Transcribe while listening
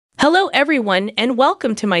Hello everyone and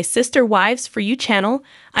welcome to my Sister Wives for You channel.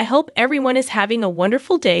 I hope everyone is having a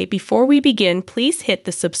wonderful day. Before we begin, please hit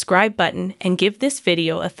the subscribe button and give this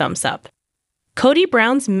video a thumbs up. Kody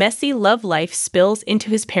Brown's messy love life spills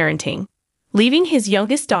into his parenting, leaving his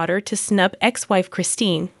youngest daughter to snub ex-wife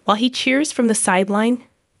Christine while he cheers from the sideline.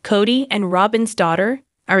 Kody and Robyn's daughter,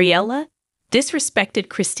 Ariella, disrespected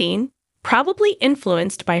Christine, probably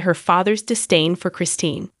influenced by her father's disdain for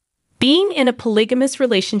Christine. Being in a polygamous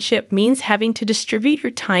relationship means having to distribute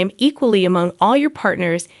your time equally among all your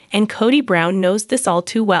partners, and Kody Brown knows this all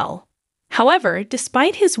too well. However,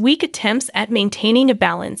 despite his weak attempts at maintaining a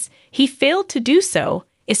balance, he failed to do so,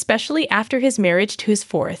 especially after his marriage to his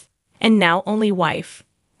fourth, and now only wife,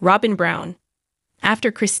 Robyn Brown.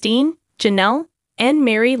 After Christine, Janelle, and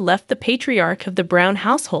Meri left the patriarch of the Brown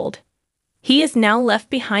household, he is now left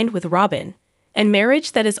behind with Robyn, a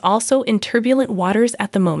marriage that is also in turbulent waters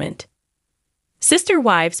at the moment. Sister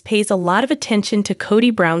Wives pays a lot of attention to Kody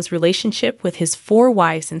Brown's relationship with his 4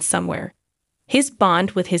 wives, and somewhere his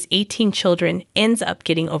bond with his 18 children ends up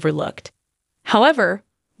getting overlooked. However,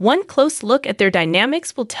 one close look at their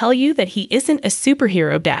dynamics will tell you that he isn't a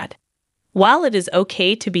superhero dad. While it is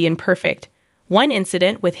okay to be imperfect, one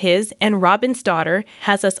incident with his and Robyn's daughter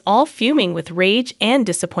has us all fuming with rage and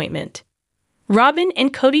disappointment. Robyn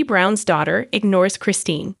and Kody Brown's daughter ignores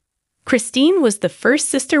Christine. Christine was the first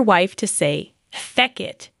sister wife to say, "Feck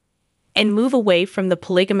it," and move away from the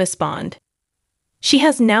polygamous bond. She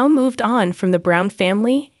has now moved on from the Brown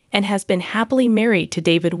family and has been happily married to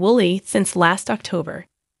David Woolley since last October.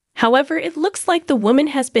 However, it looks like the woman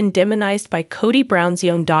has been demonized by Kody Brown's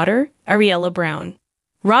young daughter, Ariella Brown.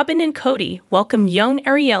 Robyn and Kody welcomed young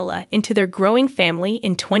Ariella into their growing family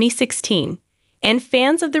in 2016, and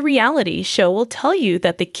fans of the reality show will tell you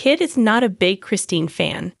that the kid is not a big Christine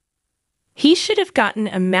fan. He should have gotten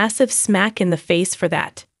a massive smack in the face for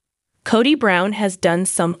that. Kody Brown has done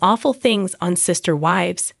some awful things on Sister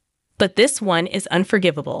Wives, but this one is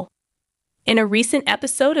unforgivable. In a recent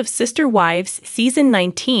episode of Sister Wives Season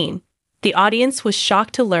 19, the audience was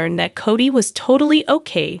shocked to learn that Kody was totally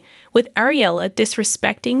okay with Ariella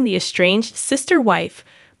disrespecting the estranged sister wife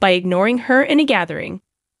by ignoring her in a gathering.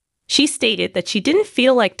 She stated that she didn't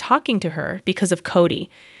feel like talking to her because of Kody,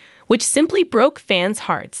 which simply broke fans'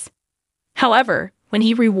 hearts. However, when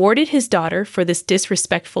he rewarded his daughter for this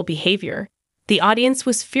disrespectful behavior, the audience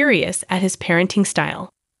was furious at his parenting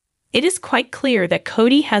style. It is quite clear that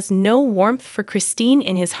Kody has no warmth for Christine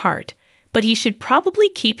in his heart, but he should probably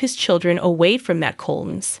keep his children away from that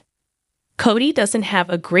coldness. Kody doesn't have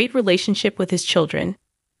a great relationship with his children,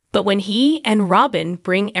 but when he and Robyn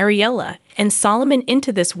bring Ariella and Solomon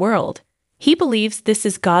into this world, he believes this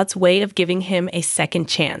is God's way of giving him a second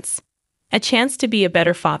chance, a chance to be a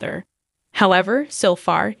better father. However, so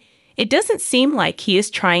far, it doesn't seem like he is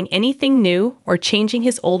trying anything new or changing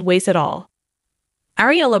his old ways at all.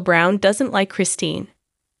 Ariella Brown doesn't like Christine.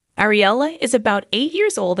 Ariella is about 8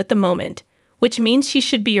 years old at the moment, which means she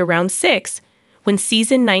should be around 6 when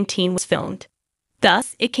season 19 was filmed.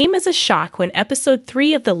 Thus, it came as a shock when episode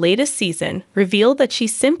 3 of the latest season revealed that she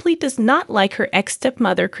simply does not like her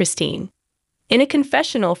ex-stepmother Christine. In a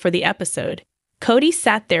confessional for the episode, Kody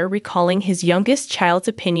sat there recalling his youngest child's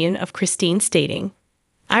opinion of Christine, stating,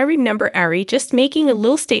 "I remember Ari just making a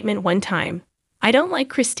little statement one time. I don't like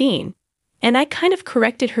Christine. And I kind of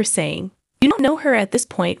corrected her saying, you don't know her at this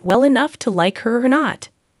point well enough to like her or not.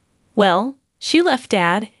 Well, she left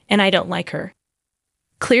Dad, and I don't like her."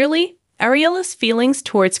 Clearly, Ariella's feelings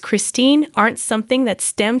towards Christine aren't something that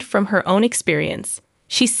stemmed from her own experience.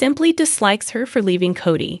 She simply dislikes her for leaving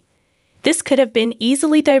Kody. This could have been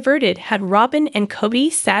easily diverted had Robyn and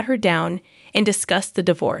Kody sat her down and discussed the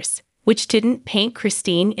divorce, which didn't paint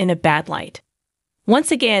Christine in a bad light.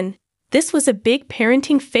 Once again, this was a big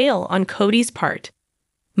parenting fail on Kody's part.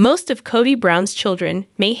 Most of Kody Brown's children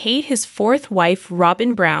may hate his 4th wife,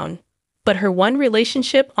 Robyn Brown, but her one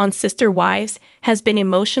relationship on Sister Wives has been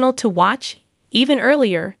emotional to watch. Even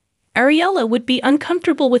earlier, Ariella would be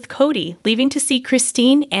uncomfortable with Kody leaving to see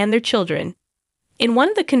Christine and their children. In one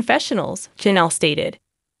of the confessionals, Janelle stated,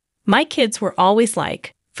 "My kids were always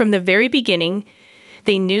like, from the very beginning,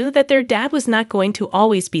 they knew that their dad was not going to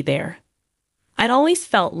always be there. I'd always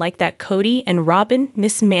felt like that Kody and Robyn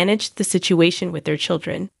mismanaged the situation with their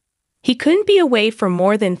children. He couldn't be away for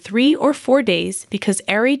more than 3 or 4 days because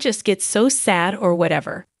Ari just gets so sad or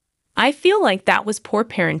whatever. I feel like that was poor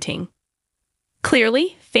parenting."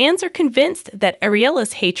 Clearly, fans are convinced that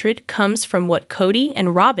Ariella's hatred comes from what Kody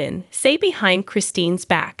and Robyn say behind Christine's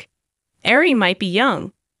back. Ari might be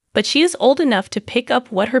young, but she is old enough to pick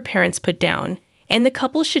up what her parents put down, and the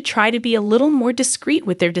couple should try to be a little more discreet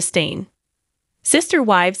with their disdain. Sister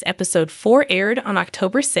Wives Episode 4 aired on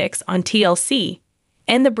October 6 on TLC,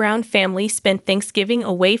 and the Brown family spent Thanksgiving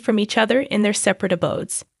away from each other in their separate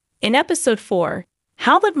abodes. In Episode 4,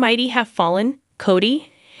 How the Mighty Have Fallen,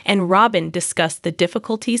 Cody and Robyn discussed the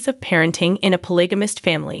difficulties of parenting in a polygamist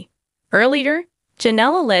family. Earlier,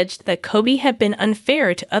 Janelle alleged that Cody had been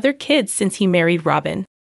unfair to other kids since he married Robyn.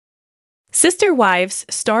 Sister Wives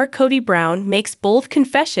star Cody Brown makes bold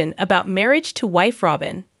confession about marriage to wife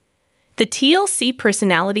Robyn. The TLC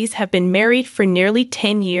personalities have been married for nearly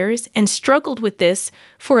 10 years and struggled with this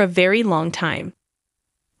for a very long time.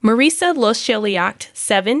 Marisa Loscheliacht,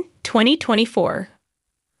 7, 2024.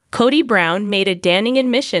 Cody Brown made a damning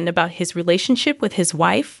admission about his relationship with his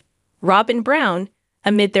wife, Robyn Brown,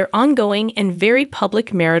 amid their ongoing and very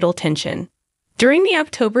public marital tension. During the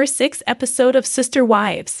October 6 episode of Sister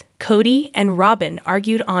Wives, Cody and Robyn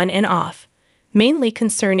argued on and off, mainly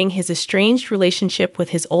concerning his estranged relationship with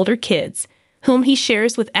his older kids, whom he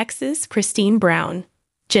shares with exes Christine Brown,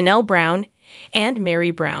 Janelle Brown, and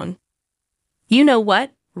Meri Brown. "You know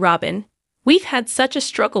what, Robyn? We've had such a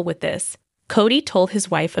struggle with this," Cody told his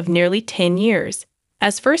wife of nearly 10 years,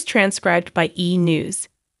 as first transcribed by E! News.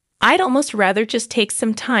 "I'd almost rather just take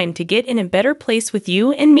some time to get in a better place with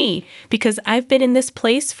you and me because I've been in this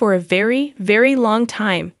place for a very, very long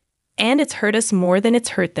time, and it's hurt us more than it's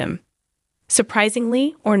hurt them."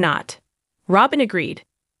 Surprisingly or not, Robyn agreed.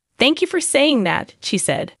 "Thank you for saying that," she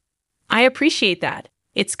said. "I appreciate that.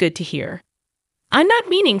 It's good to hear." "I'm not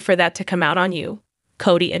meaning for that to come out on you,"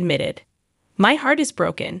 Cody admitted. "My heart is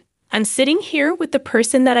broken. I'm sitting here with the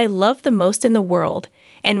person that I love the most in the world,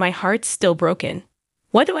 and my heart's still broken.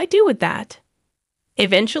 What do I do with that?"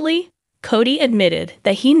 Eventually, Cody admitted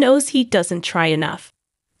that he knows he doesn't try enough.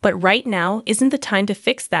 But right now isn't the time to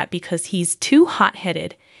fix that because he's too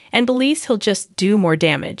hot-headed and believes he'll just do more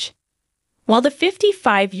damage. While the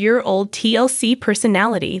 55-year-old TLC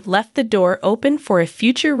personality left the door open for a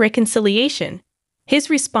future reconciliation, his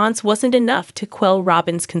response wasn't enough to quell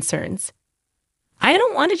Robyn's concerns. "I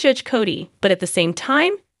don't want to judge Cody, but at the same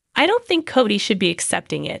time, I don't think Cody should be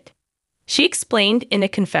accepting it," she explained in a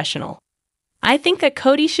confessional. "I think that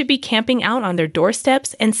Cody should be camping out on their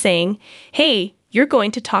doorsteps and saying, 'Hey, you're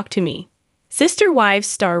going to talk to me.'" Sister Wives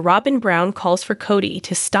star Robyn Brown calls for Cody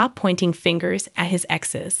to stop pointing fingers at his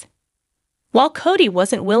exes. While Cody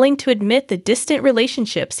wasn't willing to admit the distant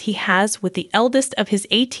relationships he has with the eldest of his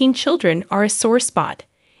 18 children are a sore spot,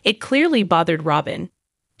 it clearly bothered Robyn.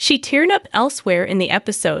 She teared up elsewhere in the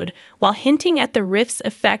episode while hinting at the rift's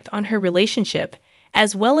effect on her relationship,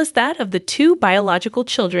 as well as that of the two biological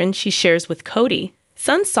children she shares with Cody,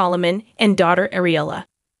 son Solomon and daughter Ariella,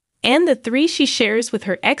 and the three she shares with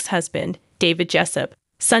her ex-husband, David Jessup,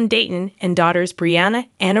 son Dayton and daughters Brianna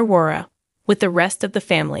and Aurora, with the rest of the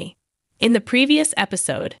family. In the previous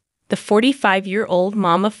episode, the 45-year-old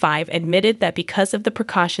mom of 5 admitted that because of the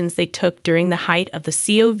precautions they took during the height of the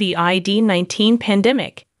COVID-19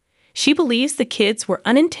 pandemic, she believes the kids were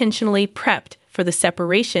unintentionally prepped for the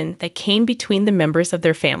separation that came between the members of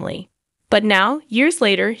their family. But now, years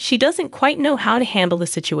later, she doesn't quite know how to handle the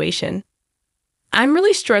situation. "I'm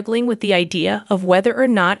really struggling with the idea of whether or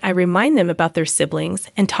not I remind them about their siblings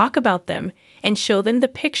and talk about them and show them the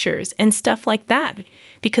pictures and stuff like that,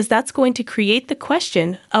 because that's going to create the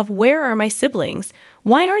question of where are my siblings?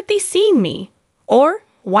 Why aren't they seeing me? Or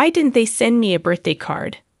why didn't they send me a birthday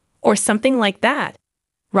card? Or something like that,"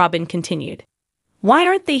 Robyn continued. "Why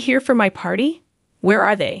aren't they here for my party? Where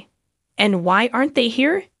are they? And why aren't they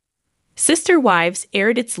here?" Sister Wives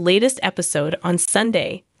aired its latest episode on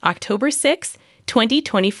Sunday, October 6,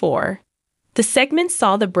 2024. The segment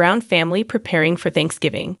saw the Brown family preparing for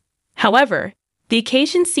Thanksgiving. However, the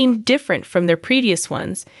occasion seemed different from their previous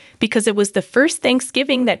ones because it was the first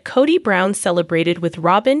Thanksgiving that Cody Brown celebrated with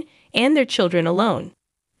Robyn and their children alone.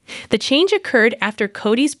 The change occurred after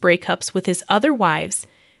Cody's breakups with his other wives,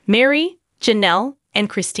 Meri, Janelle, and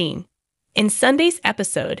Christine. In Sunday's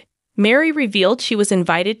episode, Meri revealed she was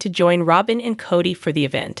invited to join Robyn and Cody for the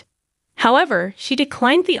event. However, she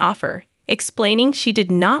declined the offer, explaining she did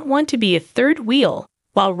not want to be a third wheel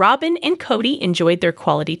while Robyn and Cody enjoyed their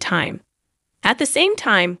quality time. At the same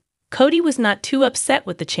time, Cody was not too upset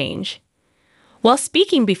with the change. While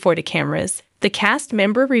speaking before the cameras, the cast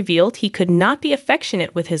member revealed he could not be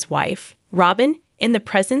affectionate with his wife, Robyn, in the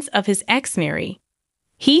presence of his ex Meri.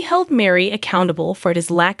 He held Meri accountable for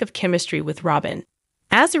his lack of chemistry with Robyn.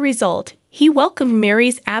 As a result, he welcomed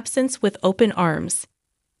Meri's absence with open arms.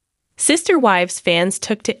 Sister Wives fans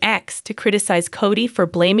took to X to criticize Cody for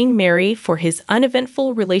blaming Meri for his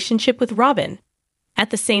uneventful relationship with Robyn. At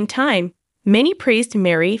the same time, many praised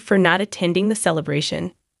Meri for not attending the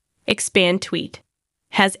celebration. Expand tweet.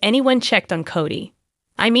 Has anyone checked on Cody?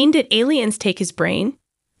 I mean, did aliens take his brain?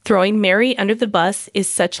 Throwing Meri under the bus is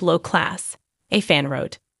such low class, a fan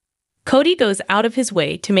wrote. Cody goes out of his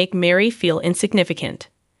way to make Meri feel insignificant.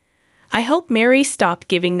 I hope Meri stopped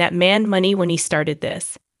giving that man money when he started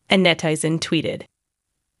this, a netizen tweeted.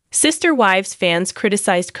 Sister Wives fans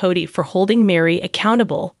criticized Cody for holding Meri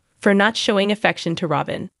accountable for not showing affection to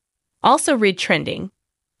Robyn. Also read trending.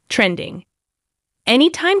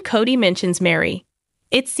 Anytime Cody mentions Meri,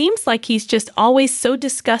 it seems like he's just always so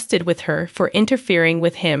disgusted with her for interfering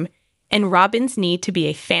with him and Robyn's need to be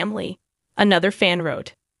a family, another fan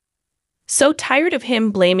wrote. So tired of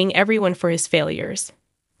him blaming everyone for his failures.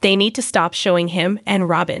 They need to stop showing him and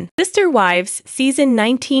Robyn. Sister Wives Season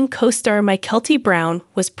 19 co-star Mykelti Brown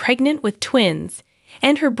was pregnant with twins,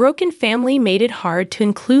 and her broken family made it hard to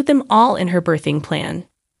include them all in her birthing plan.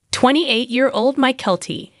 28-year-old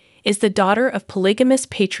Mykelti is the daughter of polygamous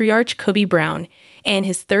patriarch Cody Brown and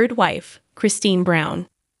his third wife, Christine Brown.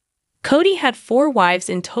 Cody had 4 wives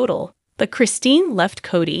in total, but Christine left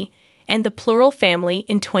Cody and the plural family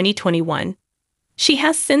in 2021. She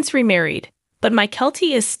has since remarried, but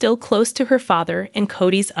Mykelti is still close to her father and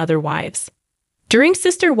Cody's other wives. During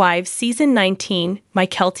Sister Wives Season 19,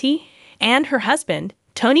 Mykelti and her husband,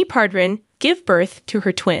 Tony Pardren, give birth to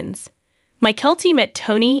her twins. Mykelti met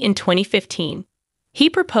Tony in 2015. He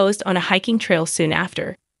proposed on a hiking trail soon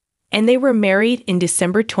after, and they were married in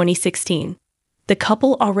December 2016. The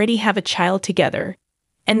couple already have a child together,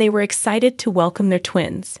 and they were excited to welcome their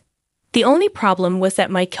twins. The only problem was that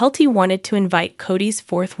Mykelti wanted to invite Cody's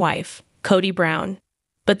 4th wife, Cody Brown,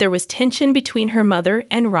 but there was tension between her mother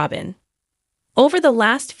and Robyn. Over the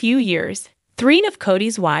last few years, 3 of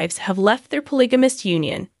Cody's wives have left their polygamous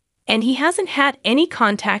union, and he hasn't had any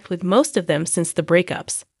contact with most of them since the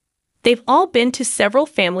breakups. They've all been to several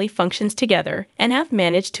family functions together and have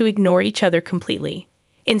managed to ignore each other completely.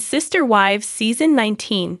 In Sister Wives Season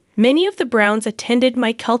 19, many of the Browns attended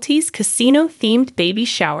Mykelti's casino-themed baby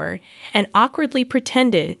shower and awkwardly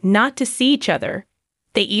pretended not to see each other.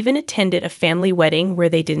 They even attended a family wedding where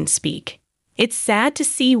they didn't speak. It's sad to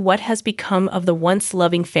see what has become of the once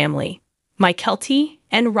loving family. Mykelti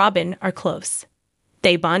and Robyn are close.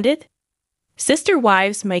 They bonded? Sister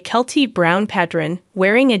Wives Mykelti Brown Pardren,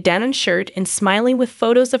 wearing a denim shirt and smiling with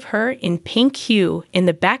photos of her in pink hue in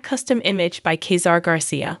the back custom image by Cesar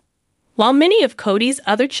Garcia. While many of Cody's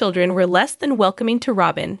other children were less than welcoming to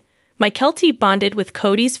Robyn, Mykelti bonded with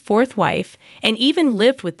Cody's 4th wife and even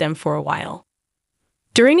lived with them for a while.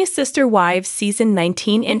 During a Sister Wives Season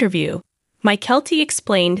 19 interview, Mykelti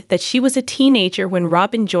explained that she was a teenager when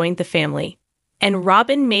Robyn joined the family, and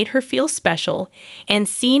Robyn made her feel special and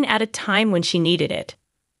seen at a time when she needed it.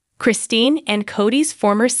 Christine and Cody's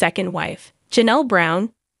former 2nd wife, Janelle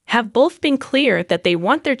Brown, have both been clear that they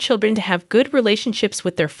want their children to have good relationships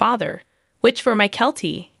with their father, which for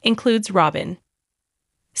Mykelti includes Robyn.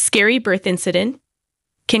 Scary birth incident?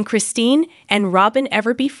 Can Christine and Robyn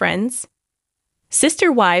ever be friends?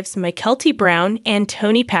 Sister Wives Mykelti Brown and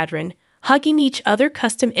Tony Pardren hugging each other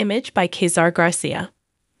custom image by Cesar Garcia.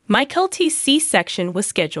 Mykelti's C-section was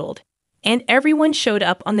scheduled, and everyone showed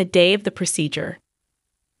up on the day of the procedure.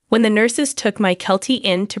 When the nurses took Mykelti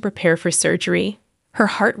in to prepare for surgery, her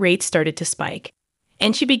heart rate started to spike,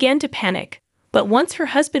 and she began to panic, but once her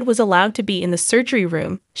husband was allowed to be in the surgery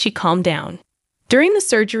room, she calmed down. During the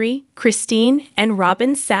surgery, Christine and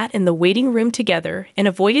Robyn sat in the waiting room together and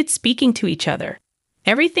avoided speaking to each other.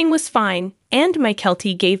 Everything was fine, and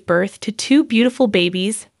Mykelti gave birth to 2 beautiful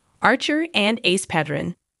babies, Archer and Ace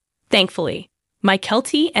Pardren. Thankfully,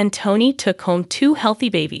 Mykelti and Tony took home 2 healthy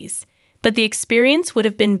babies, but the experience would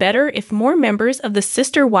have been better if more members of the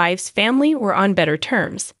Sister Wives family were on better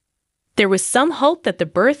terms. There was some hope that the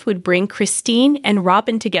birth would bring Christine and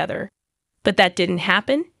Robyn together, but that didn't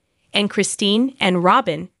happen, and Christine and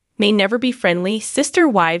Robyn may never be friendly. Sister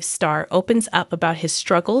Wives star opens up about his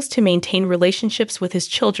struggles to maintain relationships with his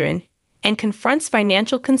children and confronts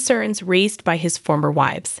financial concerns raised by his former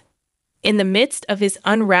wives. In the midst of his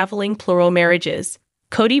unraveling plural marriages,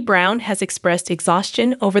 Cody Brown has expressed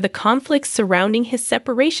exhaustion over the conflicts surrounding his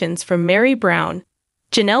separations from Meri Brown,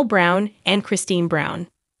 Janelle Brown, and Christine Brown.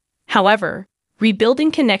 However,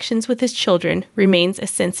 rebuilding connections with his children remains a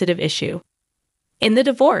sensitive issue. In the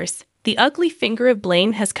divorce, the ugly finger of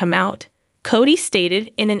blame has come out, Cody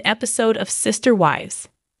stated in an episode of Sister Wives.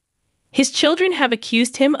 His children have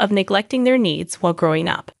accused him of neglecting their needs while growing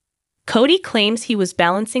up. Cody claims he was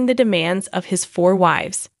balancing the demands of his 4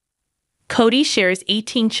 wives. Cody shares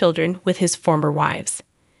 18 children with his former wives.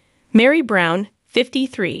 Meri Brown,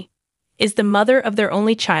 53, is the mother of their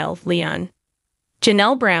only child, Leon.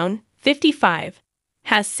 Janelle Brown, 55,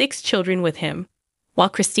 has 6 children with him, while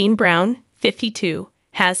Christine Brown, 52,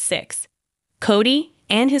 has 6. Cody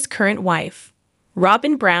and his current wife,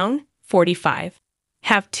 Robyn Brown, 45,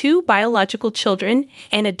 have 2 biological children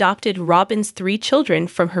and adopted Robyn's 3 children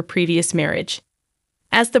from her previous marriage.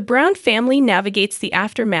 As the Brown family navigates the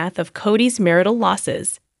aftermath of Cody's marital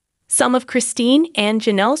losses, some of Christine and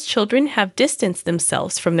Janelle's children have distanced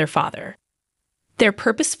themselves from their father. "They're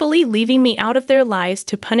purposefully leaving me out of their lives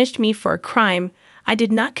to punish me for a crime I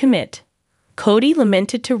did not commit," Cody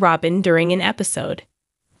lamented to Robyn during an episode,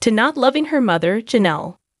 to not loving her mother,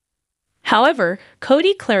 Janelle. However,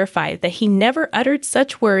 Cody clarified that he never uttered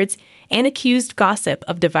such words and accused gossip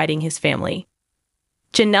of dividing his family.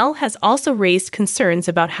 Janelle has also raised concerns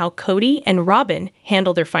about how Cody and Robyn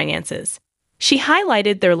handle their finances. She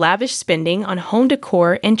highlighted their lavish spending on home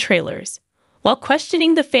decor and trailers, while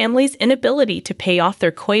questioning the family's inability to pay off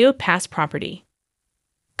their Coyo Pass property.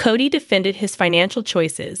 Cody defended his financial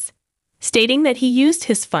choices, stating that he used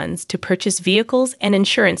his funds to purchase vehicles and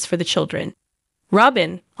insurance for the children.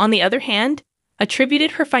 Robyn, on the other hand,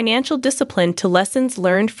 attributed her financial discipline to lessons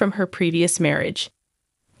learned from her previous marriage.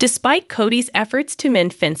 Despite Cody's efforts to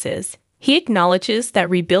mend fences, he acknowledges that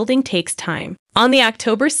rebuilding takes time. On the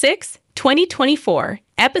October 6, 2024,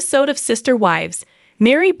 episode of Sister Wives,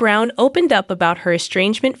 Meri Brown opened up about her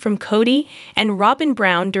estrangement from Cody and Robyn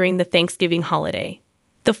Brown during the Thanksgiving holiday.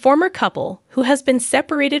 The former couple, who has been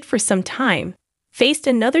separated for some time, faced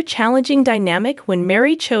another challenging dynamic when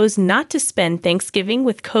Meri chose not to spend Thanksgiving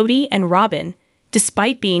with Cody and Robyn,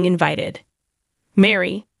 despite being invited.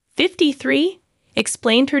 Meri, 53,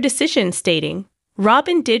 explained her decision, stating,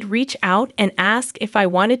 "Robyn did reach out and ask if I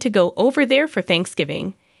wanted to go over there for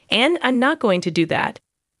Thanksgiving, and I'm not going to do that.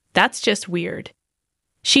 That's just weird."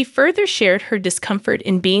 She further shared her discomfort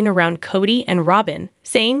in being around Cody and Robyn,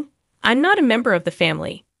 saying, "I'm not a member of the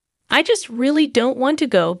family. I just really don't want to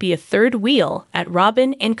go be a third wheel at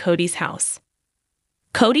Robyn and Cody's house."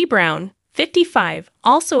 Cody Brown, 55,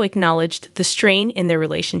 also acknowledged the strain in their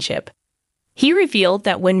relationship. He revealed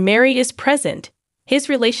that when Meri is present, his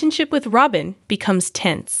relationship with Robyn becomes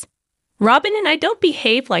tense. "Robyn and I don't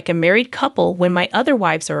behave like a married couple when my other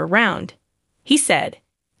wives are around," he said,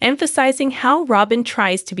 emphasizing how Robyn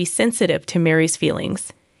tries to be sensitive to Meri's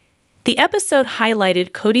feelings. The episode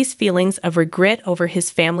highlighted Cody's feelings of regret over his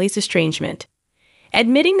family's estrangement,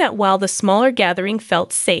 admitting that while the smaller gathering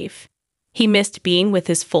felt safe, he missed being with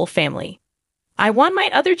his full family. "I want my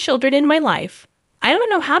other children in my life. I don't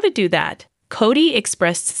know how to do that," Cody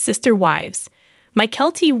expressed to Sister Wives.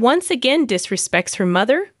 Mykelti once again disrespects her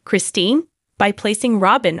mother, Christine, by placing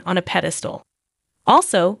Robyn on a pedestal.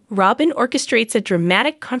 Also, Robyn orchestrates a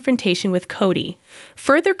dramatic confrontation with Cody,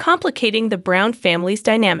 further complicating the Brown family's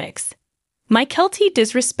dynamics. Mykelti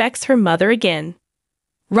disrespects her mother again.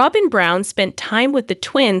 Robyn Brown spent time with the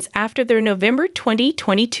twins after their November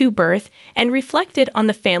 2022 birth and reflected on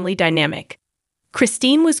the family dynamic.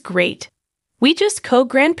 "Christine was great. We just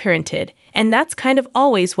co-grandparented, and that's kind of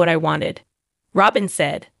always what I wanted," Robyn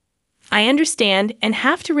said. "I understand and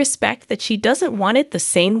have to respect that she doesn't want it the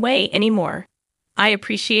same way anymore. I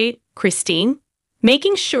appreciate Christine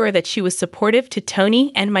making sure that she was supportive to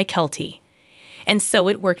Tony and Mykelti. And so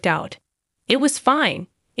it worked out. It was fine.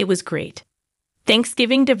 It was great."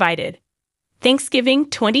 Thanksgiving divided. Thanksgiving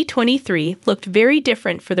 2023 looked very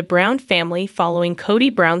different for the Brown family following Cody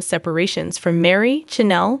Brown's separations from Meri,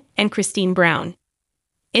 Janelle, and Christine Brown.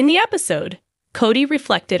 In the episode, Cody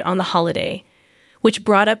reflected on the holiday, which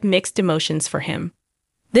brought up mixed emotions for him.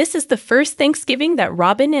 "This is the first Thanksgiving that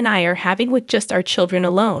Robyn and I are having with just our children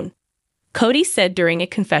alone," Cody said during a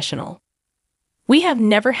confessional. "We have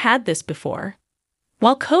never had this before."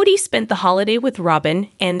 While Cody spent the holiday with Robyn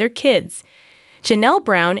and their kids, Janelle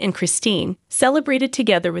Brown and Christine celebrated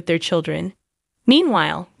together with their children.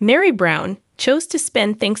 Meanwhile, Meri Brown chose to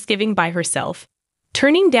spend Thanksgiving by herself,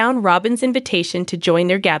 turning down Robyn's invitation to join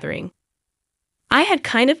their gathering. "I had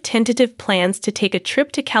kind of tentative plans to take a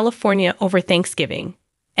trip to California over Thanksgiving,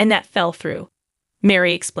 and that fell through,"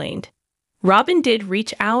 Meri explained. "Robyn did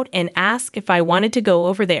reach out and ask if I wanted to go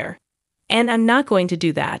over there, and I'm not going to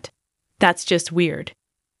do that. That's just weird."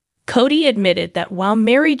 Cody admitted that while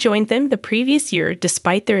Meri joined them the previous year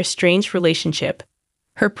despite their estranged relationship,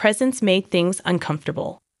 her presence made things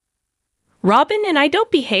uncomfortable. "Robyn and I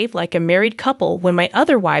don't behave like a married couple when my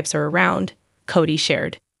other wives are around," Cody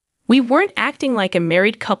shared. "We weren't acting like a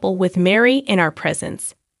married couple with Meri in our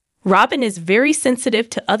presence. Robyn is very sensitive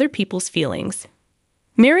to other people's feelings."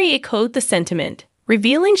 Meri echoed the sentiment,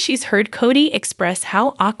 revealing she's heard Cody express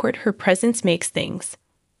how awkward her presence makes things.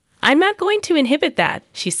 "I'm not going to inhibit that,"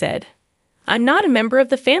 she said. "I'm not a member of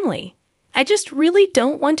the family. I just really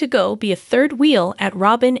don't want to go be a third wheel at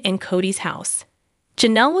Robyn and Cody's house."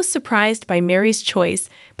 Janelle was surprised by Meri's choice,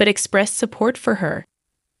 but expressed support for her.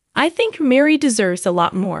 I think Meri deserves a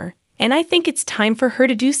lot more, and I think it's time for her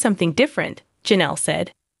to do something different, Janelle said.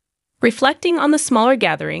 Reflecting on the smaller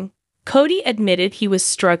gathering, Cody admitted he was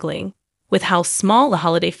struggling with how small the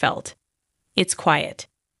holiday felt. It's quiet.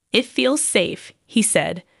 It feels safe, he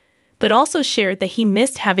said, but also shared that he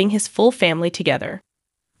missed having his full family together.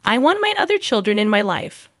 I want my other children in my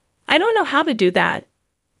life. I don't know how to do that,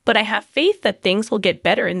 but I have faith that things will get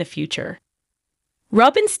better in the future.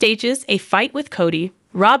 Robyn stages a fight with Cody.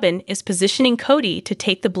 Robyn is positioning Cody to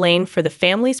take the blame for the family's